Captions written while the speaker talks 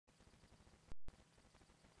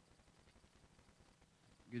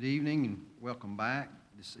Good evening and welcome back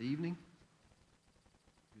this evening.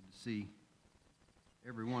 Good to see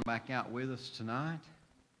everyone back out with us tonight.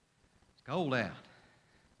 It's cold out.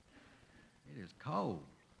 It is cold.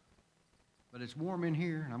 But it's warm in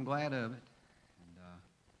here, and I'm glad of it. And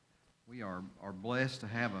we are blessed to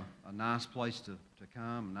have a nice place to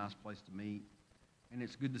come, a nice place to meet. And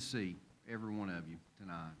it's good to see every one of you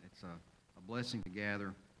tonight. It's a blessing to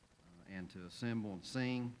gather and to assemble and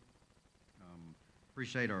sing.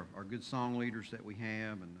 Appreciate our good song leaders that we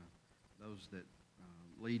have and those that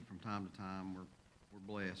lead from time to time. We're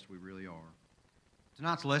blessed. We really are.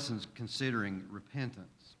 Tonight's lesson is considering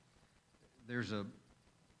repentance. There's a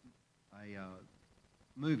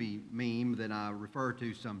movie meme that I refer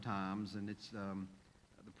to sometimes, and it's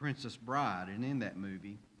The Princess Bride. And in that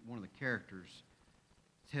movie, one of the characters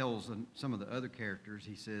tells some of the other characters,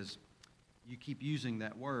 he says, "You keep using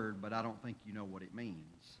that word, but I don't think you know what it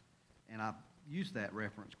means." And I use that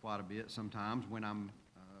reference quite a bit sometimes when I'm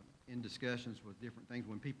in discussions with different things,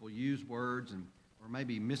 when people use words or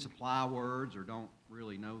maybe misapply words or don't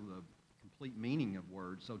really know the complete meaning of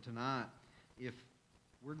words. So tonight, if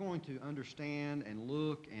we're going to understand and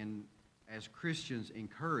look and as Christians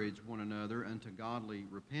encourage one another unto godly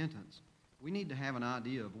repentance, we need to have an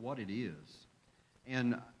idea of what it is.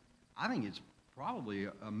 And I think it's probably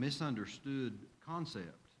a misunderstood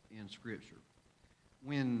concept in Scripture.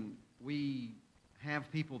 When we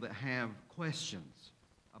have people that have questions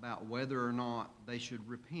about whether or not they should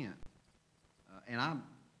repent, and I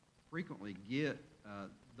frequently get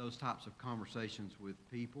those types of conversations with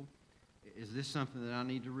people. Is this something that I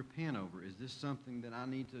need to repent over? Is this something that I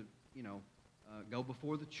need to, go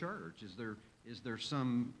before the church? Is there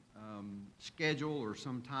some schedule or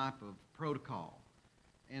some type of protocol?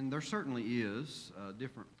 And there certainly is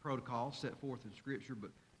different protocols set forth in Scripture, but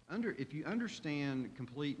if you understand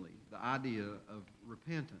completely the idea of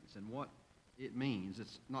repentance and what it means,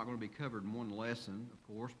 it's not going to be covered in one lesson, of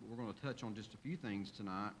course, but we're going to touch on just a few things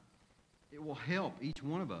tonight. It will help each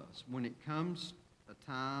one of us when it comes a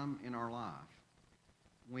time in our life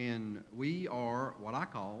when we are, what I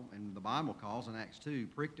call, and the Bible calls in Acts 2,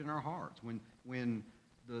 pricked in our hearts. When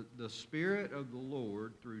the Spirit of the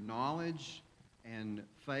Lord, through knowledge and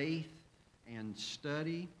faith and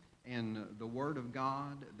study and the Word of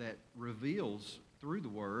God that reveals through the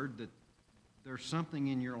Word that there's something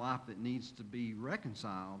in your life that needs to be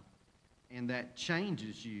reconciled, and that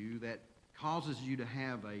changes you, that causes you to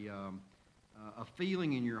have a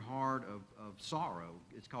feeling in your heart of sorrow.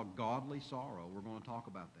 It's called godly sorrow. We're going to talk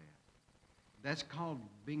about that. That's called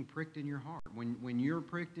being pricked in your heart. When you're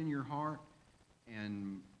pricked in your heart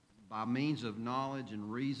and by means of knowledge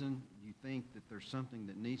and reason you think that there's something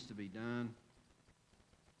that needs to be done,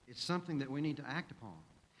 it's something that we need to act upon.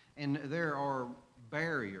 And there are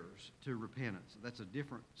barriers to repentance. That's a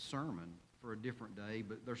different sermon for a different day,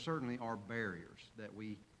 but there certainly are barriers that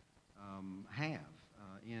we have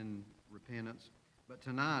in repentance. But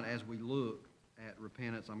tonight, as we look at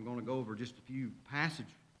repentance, I'm going to go over just a few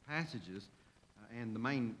passages, and the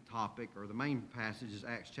main topic, or the main passage, is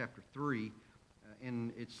Acts chapter 3,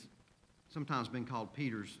 and it's sometimes been called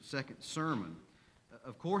Peter's second sermon.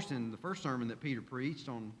 Of course, in the first sermon that Peter preached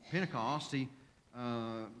on Pentecost, he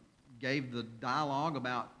gave the dialogue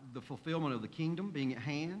about the fulfillment of the kingdom being at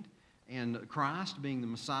hand and Christ being the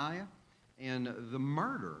Messiah and the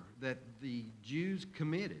murder that the Jews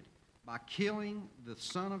committed by killing the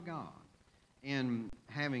Son of God. And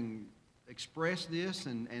having expressed this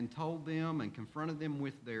and told them and confronted them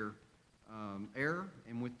with their error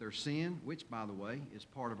and with their sin, which, by the way, is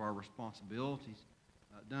part of our responsibilities,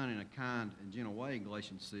 done in a kind and gentle way,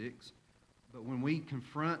 Galatians 6. But when we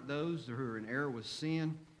confront those who are in error with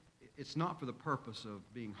sin, it's not for the purpose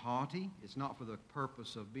of being haughty. It's not for the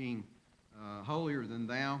purpose of being holier than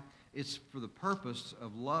thou. It's for the purpose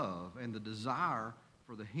of love and the desire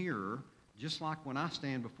for the hearer, just like when I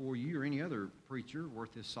stand before you or any other preacher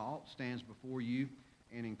worth his salt stands before you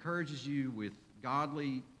and encourages you with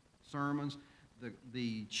godly sermons.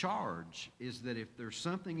 The charge is that if there's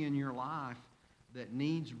something in your life that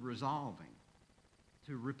needs resolving,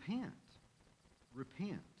 to repent.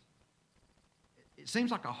 Repent. It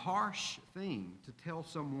seems like a harsh thing to tell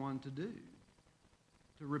someone to do,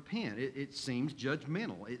 to repent. It seems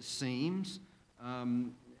judgmental. It seems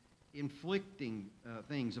inflicting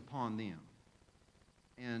things upon them.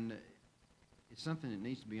 And it's something that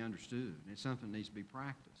needs to be understood, and it's something that needs to be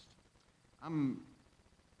practiced. I'm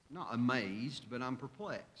not amazed, but I'm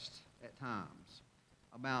perplexed at times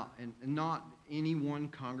about, and not any one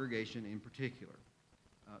congregation in particular,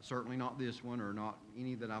 certainly not this one or not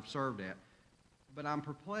any that I've served at, but I'm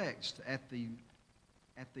perplexed at the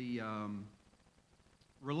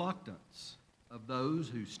reluctance of those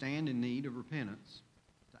who stand in need of repentance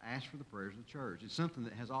to ask for the prayers of the church. It's something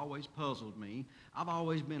that has always puzzled me. I've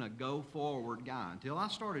always been a go-forward guy. Until I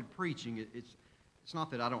started preaching, it's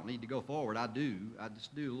not that I don't need to go forward. I do. I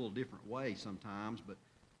just do a little different way sometimes. But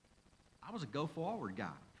I was a go-forward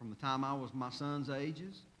guy from the time I was my son's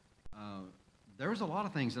ages. There was a lot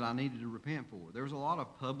of things that I needed to repent for. There was a lot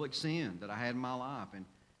of public sin that I had in my life, and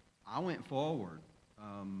I went forward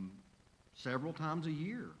several times a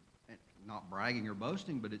year. Not bragging or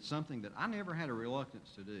boasting, but it's something that I never had a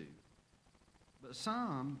reluctance to do. But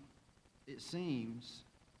some, it seems,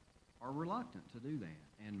 are reluctant to do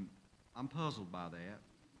that, and I'm puzzled by that.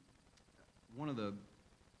 One of the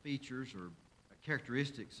features or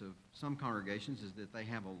characteristics of some congregations is that they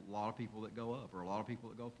have a lot of people that go up or a lot of people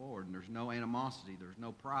that go forward, and there's no animosity, there's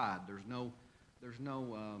no pride, there's no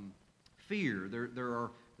fear,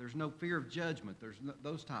 there's no fear of judgment,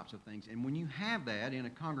 those types of things. And when you have that in a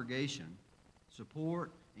congregation,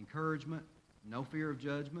 support, encouragement, no fear of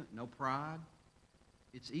judgment, no pride,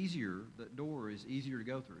 it's easier, the door is easier to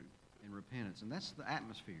go through in repentance. And that's the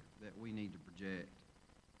atmosphere that we need to project.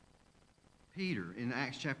 Peter, in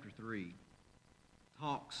Acts chapter 3,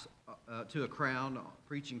 talks to a crowd,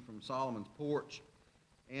 preaching from Solomon's porch,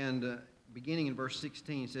 and beginning in verse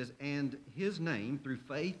 16, says, "And his name, through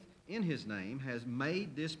faith in his name, has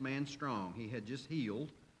made this man strong." He had just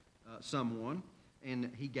healed someone,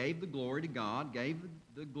 and he gave the glory to God, gave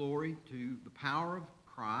the glory to the power of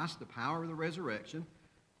Christ, the power of the resurrection.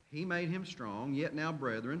 He made him strong. "Yet now,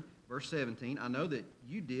 brethren," verse 17, "I know that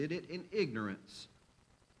you did it in ignorance,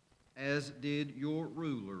 as did your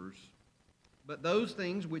rulers. But those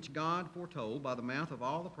things which God foretold by the mouth of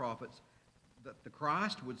all the prophets, that the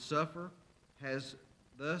Christ would suffer, has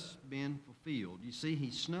thus been fulfilled." You see,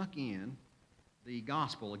 he snuck in the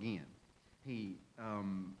gospel again. He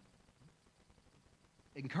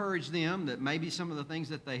encouraged them that maybe some of the things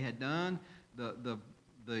that they had done,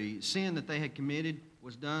 the sin that they had committed,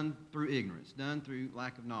 was done through ignorance, done through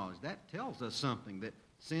lack of knowledge. That tells us something, that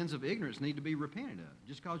sins of ignorance need to be repented of.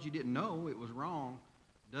 Just because you didn't know it was wrong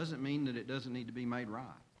doesn't mean that it doesn't need to be made right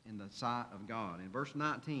in the sight of God. And verse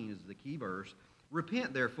 19 is the key verse.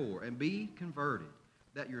 "Repent, therefore, and be converted,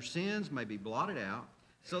 that your sins may be blotted out,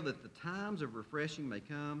 so that the times of refreshing may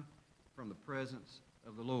come from the presence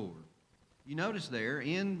of the Lord." You notice there,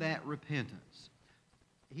 in that repentance,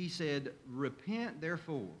 he said, "Repent,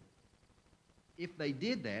 therefore." If they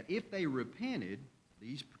did that, if they repented,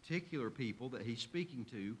 these particular people that he's speaking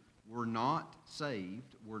to were not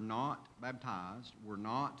saved, were not baptized, were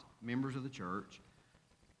not members of the church.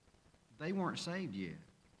 They weren't saved yet.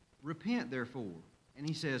 "Repent, therefore." And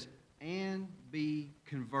he says, "and be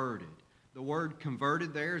converted." The word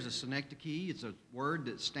converted there is a synecdoche. It's a word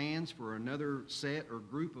that stands for another set or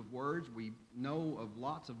group of words. We know of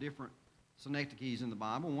lots of different synecdoches in the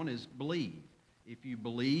Bible. One is believe. If you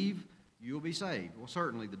believe, you'll be saved. Well,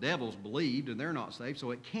 certainly the devils believed and they're not saved,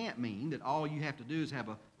 so it can't mean that all you have to do is have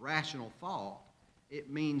a rational thought. It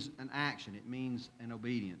means an action. It means an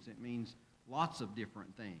obedience. It means lots of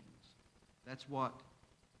different things. That's what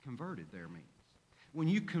converted there means. When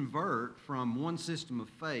you convert from one system of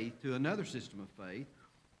faith to another system of faith,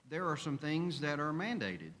 there are some things that are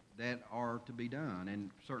mandated that are to be done. And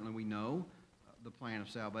certainly we know the plan of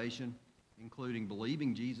salvation, including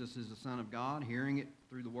believing Jesus is the Son of God, hearing it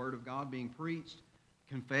through the Word of God being preached,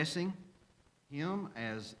 confessing Him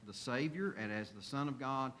as the Savior and as the Son of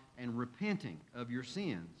God, and repenting of your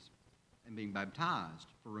sins and being baptized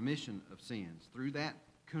for remission of sins. Through that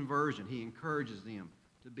conversion, he encourages them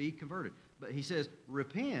to be converted. But he says,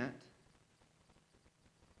 repent.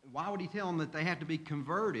 Why would he tell them that they have to be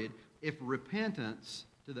converted if repentance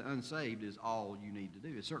to the unsaved is all you need to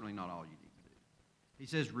do? It's certainly not all you need to do. He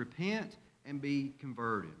says, repent and be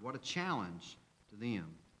converted. What a challenge to them.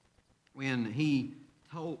 When he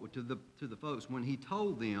told to the folks, when he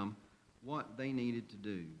told them what they needed to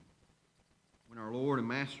do. When our Lord and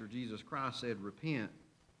Master Jesus Christ said, repent,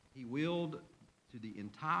 he willed to the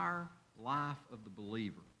entire life of the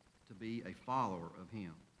believer to be a follower of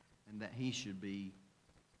him, and that he should be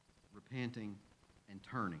repenting and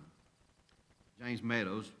turning. James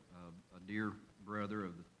Meadows, a dear brother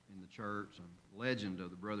in the church, a legend of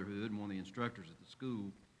the brotherhood, and one of the instructors at the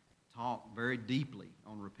school, taught very deeply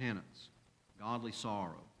on repentance, godly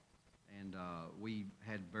sorrow, and we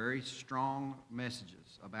had very strong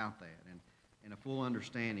messages about that, and a full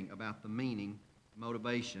understanding about the meaning,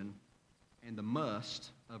 motivation, and the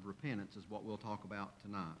must of repentance is what we'll talk about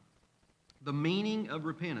tonight. The meaning of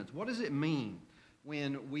repentance. What does it mean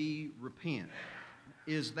when we repent?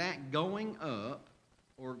 Is that going up,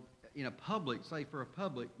 or in a public, say for a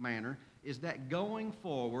public manner, is that going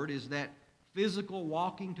forward, is that physical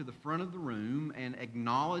walking to the front of the room and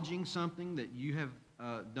acknowledging something that you have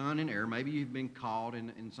done in error. Maybe you've been caught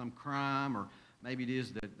in some crime, or maybe it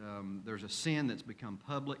is that there's a sin that's become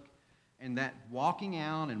public, and that walking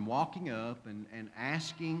out and walking up and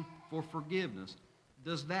asking for forgiveness,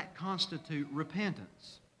 does that constitute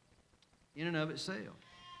repentance in and of itself?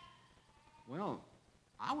 Well,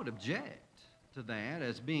 I would object to that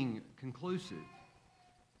as being conclusive.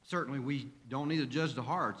 Certainly, we don't need to judge the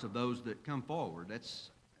hearts of those that come forward. That's,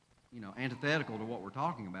 antithetical to what we're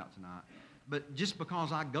talking about tonight. But just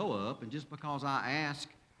because I go up and just because I ask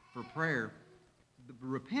for prayer, the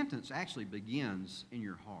repentance actually begins in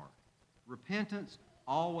your heart. Repentance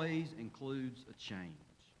always includes a change.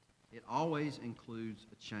 It always includes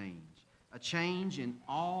a change in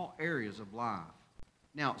all areas of life.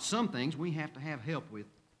 Now, some things we have to have help with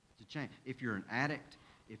to change. If you're an addict,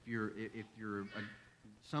 if you're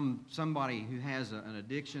somebody who has an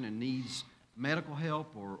addiction and needs medical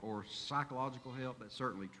help or psychological help, that's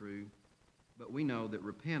certainly true. But we know that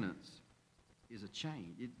repentance is a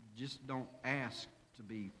change. It just don't ask to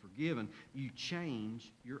be forgiven. You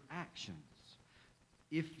change your actions.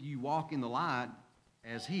 If you walk in the light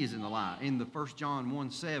as he is in the light. In the 1 John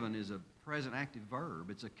 1:7 is a present active verb.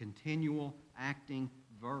 It's a continual acting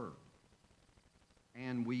verb.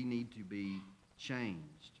 And we need to be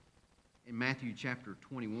changed. In Matthew chapter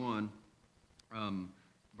 21,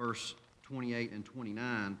 verse 28 and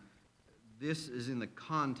 29, this is in the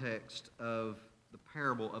context of the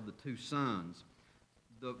parable of the two sons.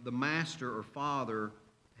 The master or father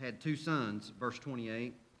had two sons, verse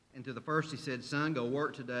 28, and to the first he said, "Son, go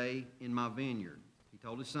work today in my vineyard." He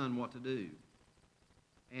told his son what to do.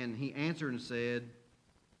 And he answered and said,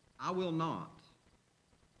 "I will not.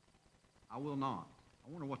 I will not." I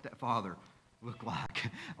wonder what that father looked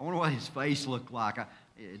like. I wonder what his face looked like.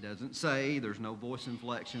 It doesn't say. There's no voice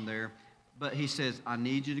inflection there. But he says, "I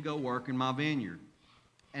need you to go work in my vineyard."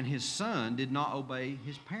 And his son did not obey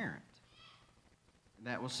his parent.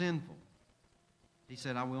 That was sinful. He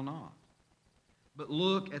said, "I will not." But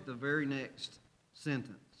look at the very next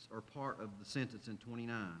sentence, or part of the sentence in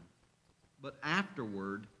 29. But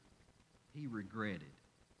afterward, he regretted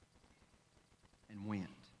and went.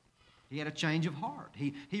 He had a change of heart.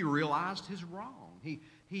 He realized his wrong.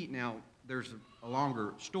 Now, there's a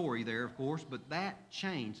longer story there, of course, but that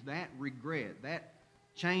change, that regret, that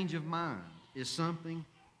change of mind is something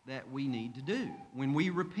that we need to do. When we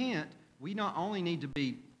repent, we not only need to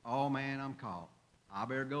be, "Oh man, I'm caught. I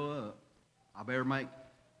better go up. I better make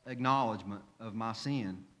acknowledgement of my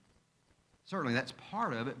sin." Certainly that's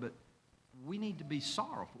part of it, but we need to be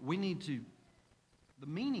sorrowful. The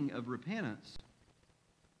meaning of repentance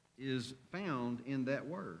is found in that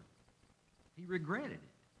word. He regretted it.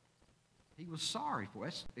 He was sorry for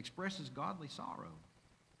it. That expresses godly sorrow.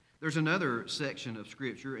 There's another section of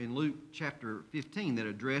Scripture in Luke chapter 15 that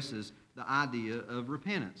addresses the idea of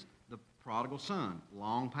repentance. The prodigal son.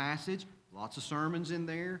 Long passage, lots of sermons in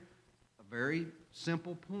there. A very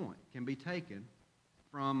simple point can be taken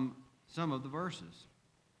from some of the verses.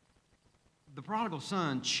 The prodigal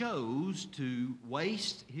son chose to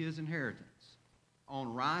waste his inheritance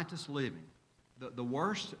on riotous living, the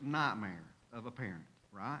worst nightmare of a parent,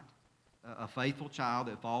 right? A faithful child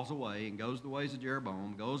that falls away and goes the ways of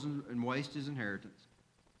Jeroboam, goes and wastes his inheritance.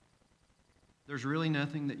 There's really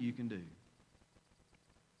nothing that you can do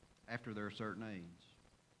after they're a certain age.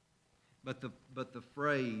 But the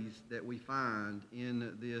phrase that we find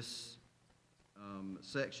in this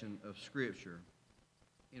section of Scripture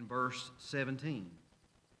in verse 17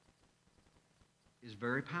 is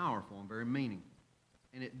very powerful and very meaningful.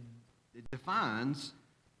 And it defines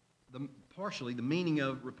partially the meaning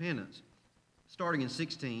of repentance. Starting in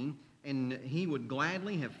 16, "And he would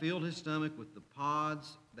gladly have filled his stomach with the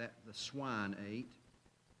pods that the swine ate,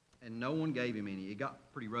 and no one gave him any." It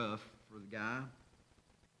got pretty rough for the guy.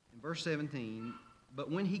 In verse 17, "But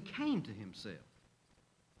when he came to himself,"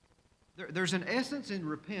 there's an essence in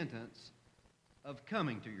repentance of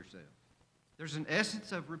coming to yourself. There's an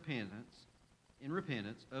essence of repentance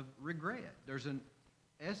of regret. There's an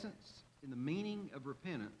essence in the meaning of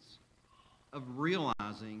repentance of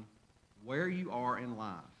realizing where you are in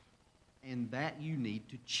life and that you need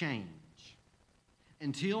to change.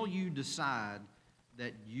 Until you decide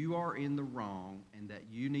that you are in the wrong and that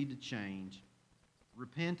you need to change,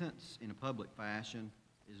 repentance in a public fashion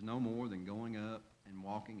is no more than going up and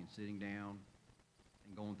walking and sitting down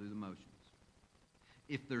and going through the motions.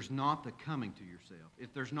 If there's not the coming to yourself,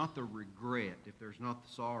 if there's not the regret, if there's not the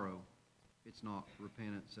sorrow, it's not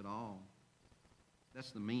repentance at all.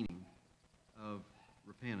 That's the meaning of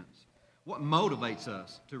repentance. What motivates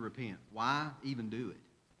us to repent? Why even do it?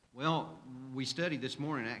 Well, we studied this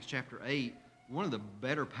morning in Acts chapter 8, one of the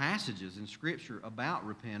better passages in Scripture about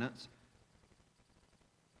repentance.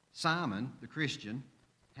 Simon, the Christian,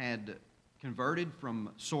 had converted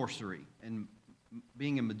from sorcery and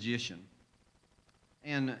being a magician.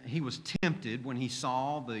 And he was tempted when he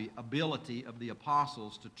saw the ability of the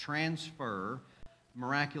apostles to transfer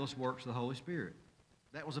miraculous works of the Holy Spirit.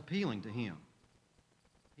 That was appealing to him.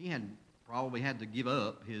 He had probably had to give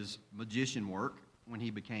up his magician work when he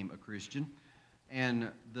became a Christian. And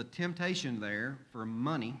the temptation there for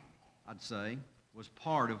money, I'd say, was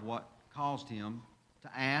part of what caused him to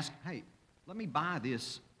ask, hey, let me buy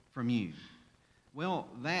this from you. Well,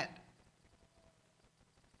 that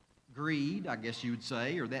greed, I guess you would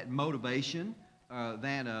say, or that motivation,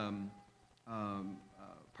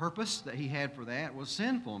 purpose that he had for that was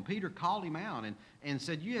sinful. And Peter called him out and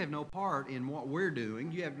said, you have no part in what we're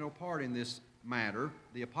doing. You have no part in this matter.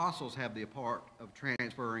 The apostles have the part of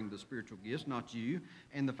transferring the spiritual gifts, not you.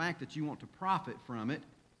 And the fact that you want to profit from it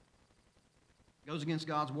goes against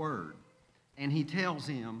God's word. And he tells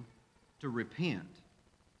him to repent,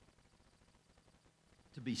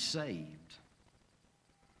 to be saved.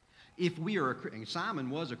 If we are and Simon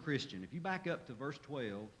was a Christian. If you back up to verse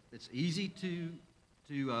 12, it's easy to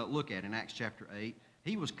look at in Acts chapter 8.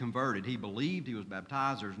 He was converted. He believed. He was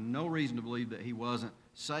baptized. There's no reason to believe that he wasn't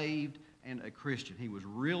saved and a Christian. He was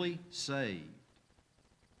really saved.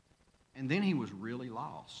 And then he was really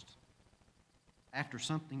lost after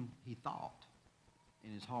something he thought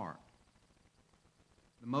in his heart.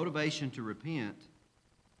 The motivation to repent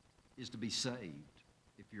is to be saved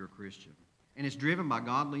if you're a Christian. And it's driven by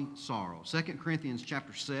godly sorrow. 2 Corinthians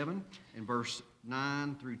chapter 7 and verse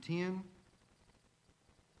 9 through 10.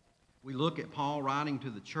 We look at Paul writing to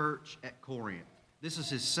the church at Corinth. This is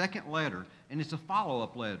his second letter, and it's a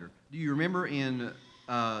follow-up letter. Do you remember in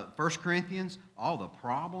 1 Corinthians, all the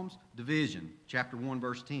problems? Division, chapter 1,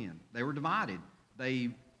 verse 10. They were divided. They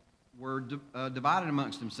were divided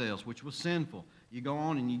amongst themselves, which was sinful. You go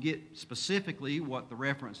on and you get specifically what the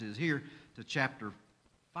reference is here to chapter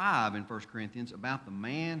 5 in 1 Corinthians about the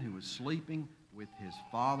man who was sleeping with his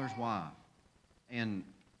father's wife. And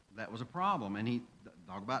that was a problem. And he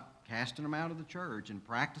talked about casting them out of the church and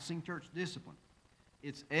practicing church discipline.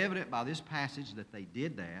 It's evident by this passage that they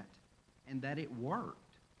did that and that it worked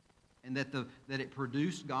and that it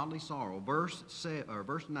produced godly sorrow. Verse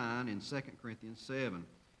 9 in 2 Corinthians 7.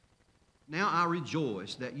 Now I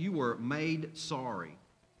rejoice that you were made sorry.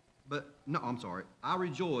 I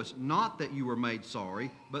rejoice not that you were made sorry,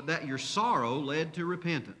 but that your sorrow led to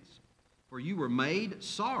repentance. For you were made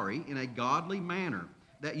sorry in a godly manner,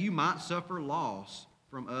 that you might suffer loss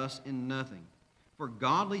from us in nothing. For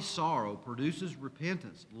godly sorrow produces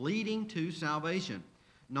repentance, leading to salvation,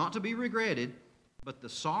 not to be regretted, but the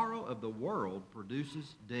sorrow of the world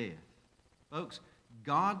produces death. Folks,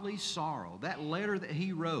 godly sorrow, that letter that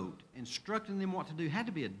he wrote, instructing them what to do, had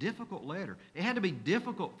to be a difficult letter. It had to be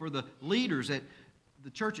difficult for the leaders at the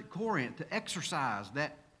church at Corinth to exercise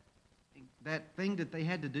that thing that they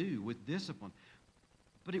had to do with discipline.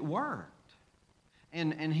 But it worked.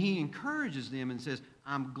 And he encourages them and says,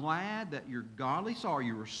 I'm glad that you're godly sorry.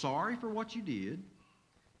 You were sorry for what you did,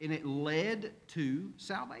 and it led to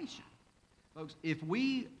salvation. Folks, if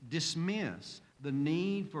we dismiss the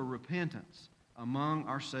need for repentance among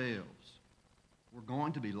ourselves, we're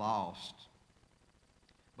going to be lost,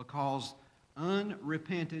 because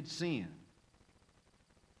unrepented sin,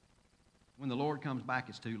 when the Lord comes back,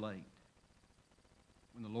 it's too late.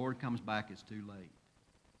 When the Lord comes back, it's too late.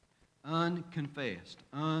 Unconfessed,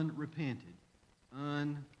 unrepented,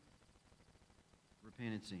 unrepented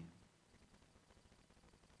sin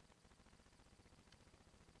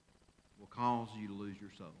will cause you to lose your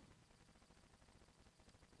soul.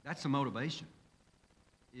 That's the motivation,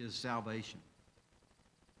 is salvation.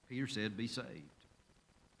 Peter said, be saved.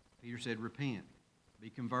 Peter said, repent, be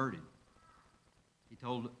converted. He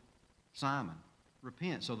told Simon,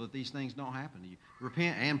 repent so that these things don't happen to you.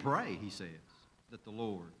 Repent and pray, he says, that the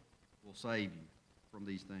Lord will save you from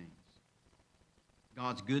these things.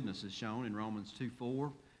 God's goodness is shown in Romans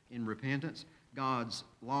 2:4 in repentance. God's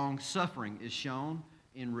long-suffering is shown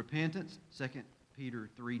in repentance, 2 Peter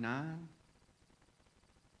 3:9.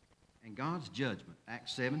 And God's judgment,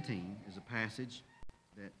 Acts 17, is a passage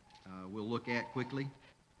that we'll look at quickly.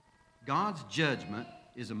 God's judgment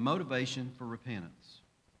is a motivation for repentance.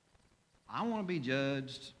 I want to be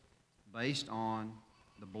judged based on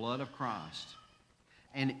the blood of Christ.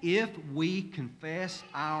 And if we confess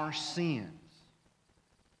our sins,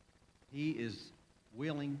 He is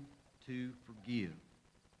willing to forgive.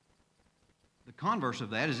 The converse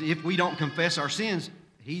of that is if we don't confess our sins,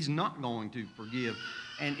 He's not going to forgive.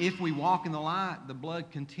 And if we walk in the light, the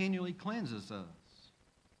blood continually cleanses us.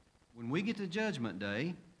 When we get to Judgment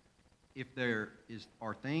Day, if there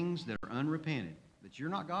are things that are unrepented, that you're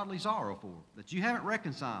not godly sorrow for, that you haven't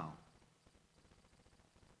reconciled,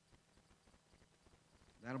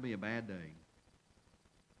 that'll be a bad day.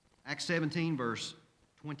 Acts 17, verse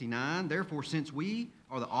 29, therefore, since we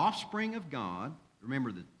are the offspring of God,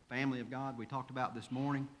 remember the family of God we talked about this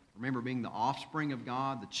morning? Remember being the offspring of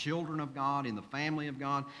God, the children of God, in the family of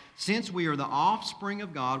God. Since we are the offspring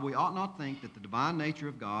of God, we ought not think that the divine nature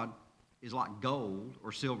of God is like gold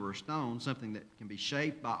or silver or stone, something that can be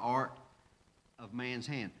shaped by art of man's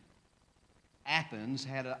hand. Athens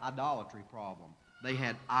had an idolatry problem. They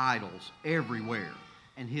had idols everywhere.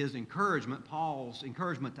 And his encouragement, Paul's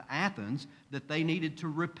encouragement to Athens, that they needed to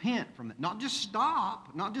repent from that. Not just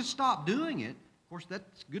stop doing it. Of course,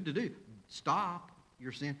 that's good to do. Stop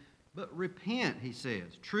your sin. But repent, he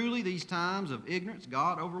says. Truly these times of ignorance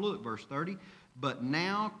God overlooked, verse 30, but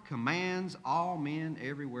now commands all men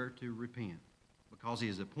everywhere to repent, because he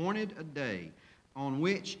has appointed a day on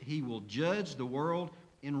which he will judge the world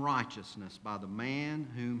in righteousness by the man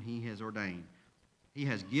whom he has ordained. He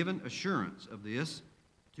has given assurance of this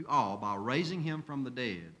to all by raising him from the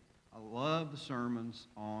dead. I love the sermons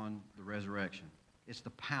on the resurrection. It's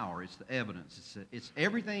the power, it's the evidence, it's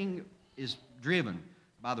everything is driven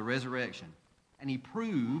by the resurrection. And he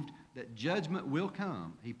proved that judgment will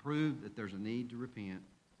come. He proved that there's a need to repent.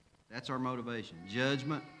 That's our motivation.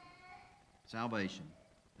 Judgment, salvation.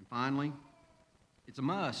 And finally, it's a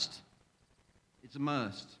must. It's a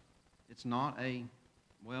must. It's not a,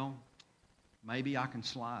 well, maybe I can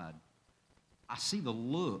slide. I see the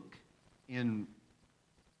look in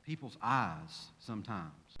people's eyes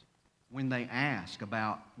sometimes when they ask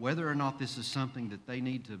about whether or not this is something that they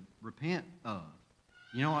need to repent of.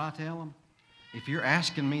 You know what I tell them? If you're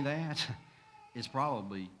asking me that, it's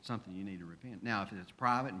probably something you need to repent. Now, if it's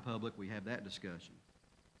private and public, we have that discussion.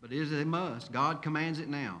 But it is a must. God commands it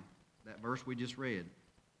now. That verse we just read.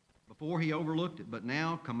 Before he overlooked it, but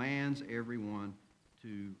now commands everyone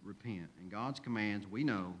to repent. And God's commands, we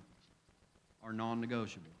know, are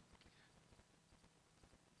non-negotiable.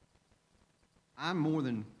 I'm more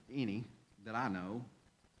than any that I know.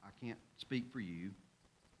 I can't speak for you.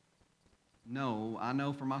 No, I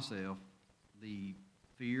know for myself the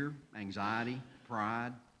fear, anxiety,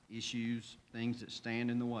 pride, issues, things that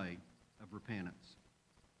stand in the way of repentance.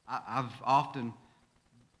 I've often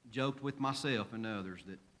joked with myself and others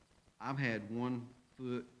that I've had one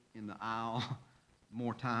foot in the aisle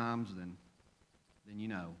more times than you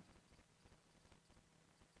know.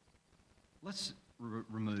 Let's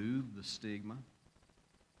remove the stigma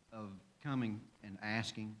of coming and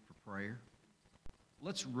asking for prayer.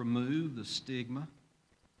 Let's remove the stigma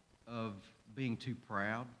of being too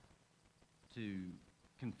proud to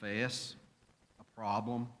confess a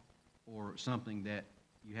problem or something that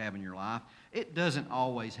you have in your life. It doesn't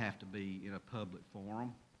always have to be in a public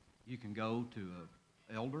forum. You can go to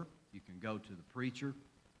an elder. You can go to the preacher.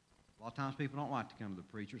 A lot of times people don't like to come to the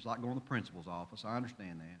preacher. It's like going to the principal's office. I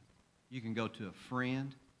understand that. You can go to a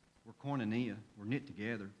friend. We're koinonia. We're knit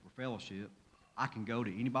together. We're fellowship. I can go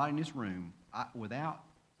to anybody in this room without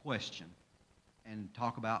question and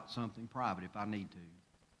talk about something private if I need to.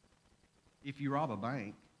 If you rob a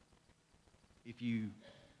bank, if you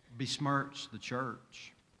besmirch the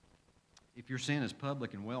church, if your sin is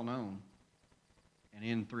public and well known and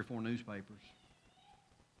in 3 or 4 newspapers,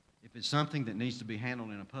 if it's something that needs to be handled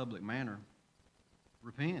in a public manner,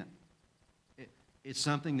 repent. It's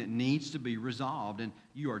something that needs to be resolved, and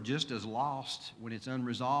you are just as lost when it's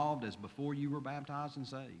unresolved as before you were baptized and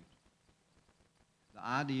saved. The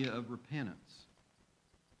idea of repentance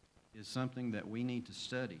is something that we need to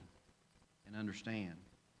study and understand.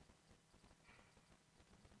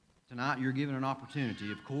 Tonight you're given an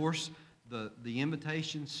opportunity. Of course, the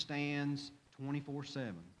invitation stands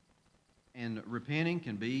 24/7. And repenting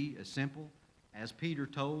can be as simple as Peter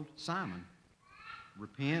told Simon.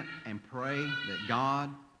 Repent and pray that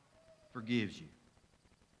God forgives you.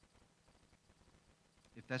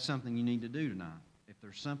 If that's something you need to do tonight, if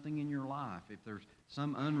there's something in your life, if there's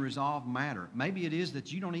some unresolved matter, maybe it is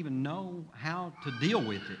that you don't even know how to deal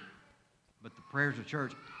with it. But the prayers of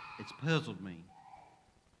church, it's puzzled me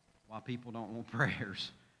why people don't want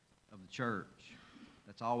prayers of the church.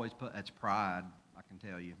 That's pride, I can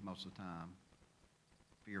tell you, most of the time.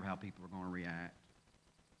 Fear of how people are going to react.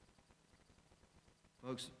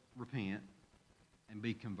 Folks, repent and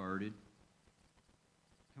be converted.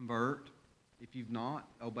 Convert. If you've not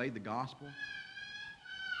obeyed the gospel,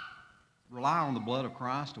 rely on the blood of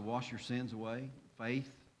Christ to wash your sins away,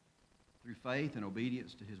 through faith and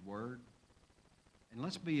obedience to His Word. And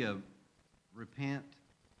let's be a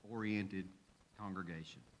repent-oriented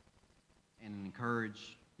congregation and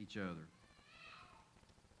encourage each other.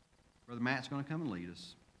 Brother Matt's going to come and lead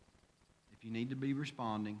us. If you need to be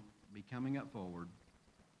responding, be coming up forward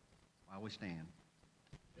while we stand.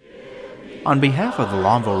 On behalf of the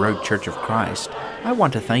Lawnville Road Church of Christ, I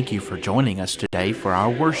want to thank you for joining us today for our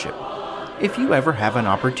worship. If you ever have an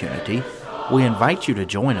opportunity, we invite you to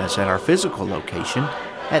join us at our physical location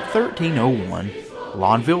at 1301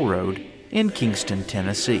 Lawnville Road in Kingston,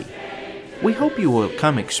 Tennessee. We hope you will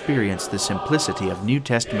come experience the simplicity of New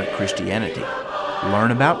Testament Christianity, learn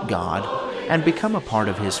about God, and become a part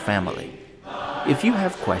of His family. If you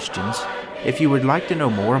have questions, if you would like to know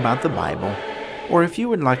more about the Bible, or if you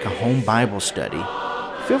would like a home Bible study,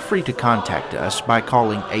 feel free to contact us by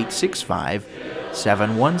calling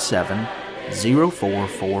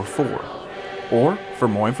 865-717-0444. Or, for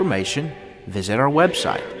more information, visit our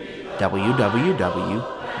website,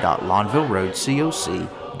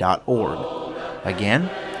 www.lawnvilleroadcoc.org. Again,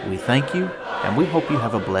 we thank you, and we hope you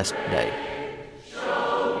have a blessed day.